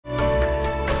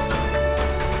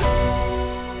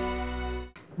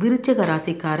விருச்சிக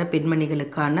ராசிக்கார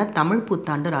பெண்மணிகளுக்கான தமிழ்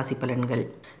புத்தாண்டு ராசி பலன்கள்.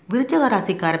 விருச்சிக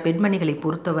ராசிக்கார பெண்மணிகளை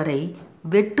பொறுத்தவரை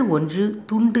வெட்டு 1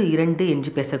 துண்டு 2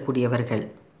 என்று பேசக்கூடியவர்கள்.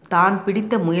 தான்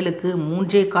பிடித்த முயலுக்கு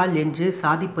 3 கால் என்று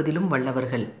சாதிப்பதிலும்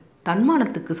வல்லவர்கள்.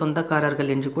 தன்மானத்துக்கு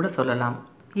சொந்தக்காரர்கள் என்று கூட சொல்லலாம்.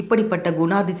 இப்படிப்பட்ட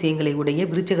குணாதிசயங்களை உடைய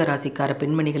விருச்சிக ராசிக்கார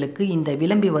பெண்மணிகளுக்கு இந்த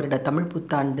விளம்பி வருட தமிழ்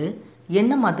புத்தாண்டு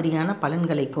என்ன மாதிரியான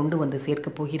பலன்களை கொண்டு வந்து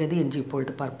சேர்க்கப் போகிறது என்று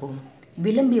இப்பொழுது பார்ப்போம்.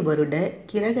 விளம்பி வருட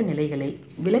கிரக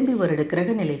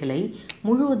நிலைகளை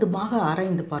முழுவதுமாக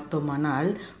ஆராய்ந்து பார்த்தோமானால்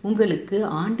உங்களுக்கு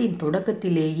ஆண்டின்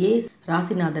தொடக்கத்திலேயே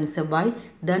ராசிநாதன் செவ்வாய்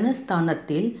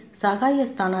தனஸ்தானத்தில்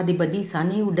சகாயஸ்தானாதிபதி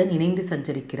சனியுடன் இணைந்து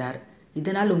சஞ்சரிக்கிறார்.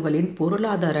 இதனால் உங்களின்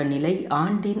பொருளாதார நிலை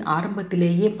ஆண்டின்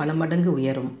ஆரம்பத்திலேயே பல மடங்கு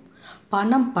உயரும்.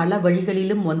 பணம் பல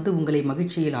வழிகளிலும் வந்து உங்களை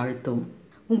மகிழ்ச்சியில் ஆழ்த்தும்.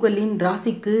 உங்களின்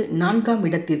ராசிக்கு 4ஆம்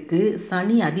இடத்திற்கு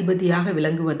சனி அதிபதியாக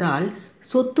விளங்குவதால்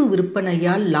சொத்து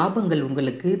விற்பனையால் லாபங்கள்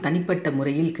உங்களுக்கு தனிப்பட்ட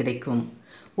முறையில் கிடைக்கும்.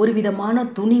 ஒரு விதமான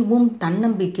துணிவும்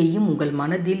தன்னம்பிக்கையும் உங்கள்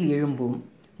மனதில் எழும்பும்.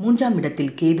 3ஆம்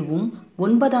இடத்தில் கேதுவும்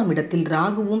 9ஆம் இடத்தில்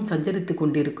ராகுவும் சஞ்சரித்து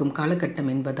கொண்டிருக்கும் காலகட்டம்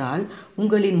என்பதால்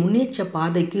உங்களின் முன்னேற்ற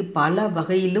பாதைக்கு பல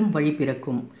வகையிலும் வழி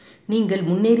பிறக்கும். நீங்கள்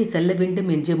முன்னேறி செல்ல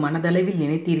வேண்டும் என்று மனதளவில்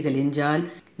நினைத்தீர்கள் என்றால்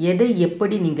எதை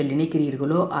எப்படி நீங்கள்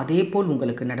நினைக்கிறீர்களோ அதே போல்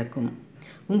உங்களுக்கு நடக்கும்.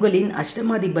 உங்களின்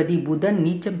அஷ்டமாதிபதி புதன்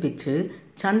நீச்சம் பெற்று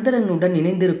சந்திரனுடன்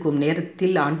இணைந்திருக்கும்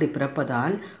நேரத்தில் ஆண்டு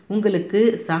பிறப்பதால் உங்களுக்கு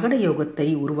சகட யோகத்தை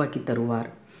உருவாக்கி தருவார்.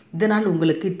 இதனால்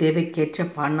உங்களுக்கு தேவைக்கேற்ற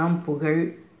பணம், புகழ்,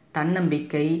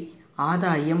 தன்னம்பிக்கை,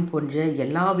 ஆதாயம் போன்ற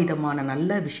எல்லா விதமான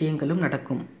நல்ல விஷயங்களும்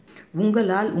நடக்கும்.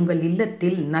 உங்களால் உங்கள்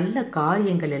இல்லத்தில் நல்ல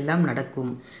காரியங்கள் எல்லாம்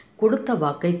நடக்கும். கொடுத்த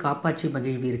வாக்கை காப்பாற்றி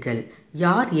மகிழ்வீர்கள்.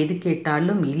 யார் எது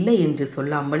கேட்டாலும் இல்லை என்று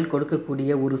சொல்லாமல்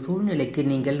கொடுக்கக்கூடிய ஒரு சூழ்நிலைக்கு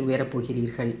நீங்கள்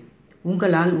உயரப்போகிறீர்கள்.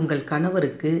 உங்களால் உங்கள்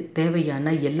கணவருக்கு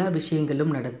தேவையான எல்லா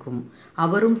விஷயங்களும் நடக்கும்.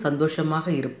 அவரும் சந்தோஷமாக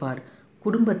இருப்பார்.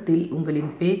 குடும்பத்தில் உங்களின்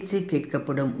பேச்சு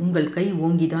கேட்கப்படும். உங்கள் கை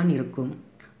ஓங்கிதான் இருக்கும்.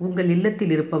 உங்கள்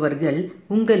இல்லத்தில் இருப்பவர்கள்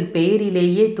உங்கள்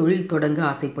பெயரிலேயே தொழில் தொடங்க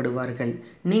ஆசைப்படுவார்கள்.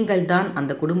 நீங்கள் தான்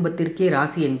அந்த குடும்பத்திற்கே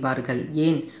ராசி என்பார்கள்.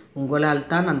 ஏன், உங்களால்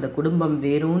தான் அந்த குடும்பம்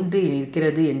வேரூன்றி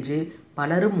நிற்கிறது என்று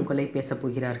பலரும் உங்களை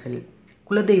பேசப்போகிறார்கள்.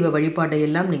 குலதெய்வ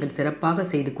வழிபாடையெல்லாம் நீங்கள் சிறப்பாக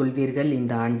செய்து கொள்வீர்கள்.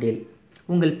 இந்த ஆண்டில்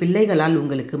உங்கள் பிள்ளைகளால்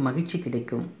உங்களுக்கு மகிழ்ச்சி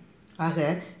கிடைக்கும். ஆக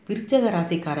விருச்சிக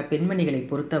ராசிக்கார பெண்மணிகளை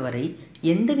பொறுத்தவரை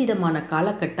எந்த விதமான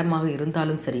காலகட்டமாக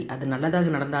இருந்தாலும் சரி, அது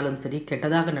நல்லதாக நடந்தாலும் சரி,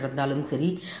 கெட்டதாக நடந்தாலும் சரி,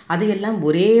 அதையெல்லாம்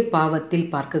ஒரே பாவத்தில்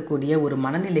பார்க்கக்கூடிய ஒரு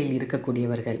மனநிலையில்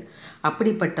இருக்கக்கூடியவர்கள்.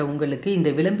 அப்படிப்பட்ட உங்களுக்கு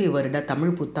இந்த விளம்பி வருட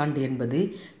தமிழ் புத்தாண்டு என்பது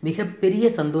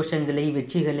மிகப்பெரிய சந்தோஷங்களை,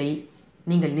 வெற்றிகளை,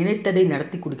 நீங்கள் நினைத்ததை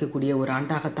நடத்தி கொடுக்கக்கூடிய ஒரு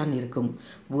ஆண்டாகத்தான் இருக்கும்.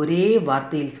 ஒரே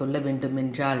வார்த்தையில் சொல்ல வேண்டும்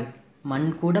என்றால்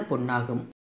மண் கூட பொன்னாகும்.